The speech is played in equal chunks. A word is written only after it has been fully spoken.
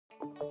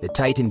The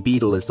Titan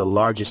beetle is the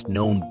largest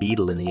known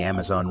beetle in the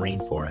Amazon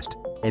rainforest,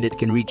 and it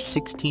can reach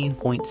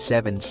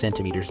 16.7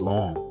 centimeters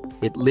long.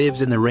 It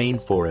lives in the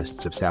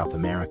rainforests of South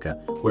America,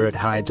 where it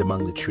hides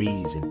among the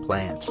trees and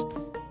plants.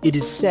 It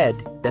is said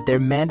that their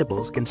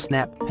mandibles can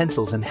snap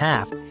pencils in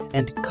half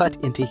and cut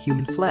into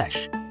human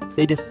flesh.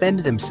 They defend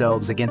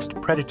themselves against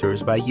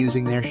predators by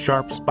using their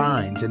sharp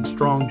spines and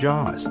strong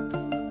jaws.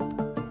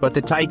 But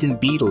the Titan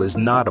beetle is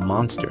not a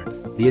monster.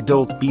 The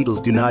adult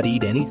beetles do not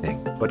eat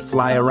anything, but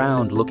fly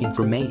around looking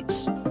for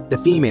mates.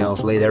 The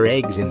females lay their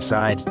eggs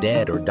inside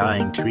dead or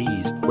dying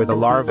trees, where the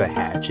larvae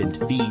hatch and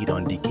feed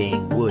on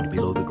decaying wood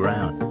below the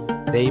ground.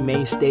 They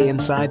may stay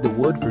inside the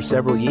wood for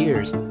several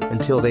years,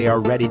 until they are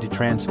ready to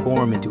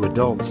transform into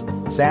adults.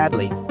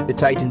 Sadly, the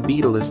Titan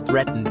beetle is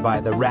threatened by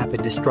the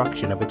rapid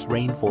destruction of its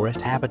rainforest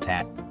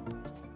habitat.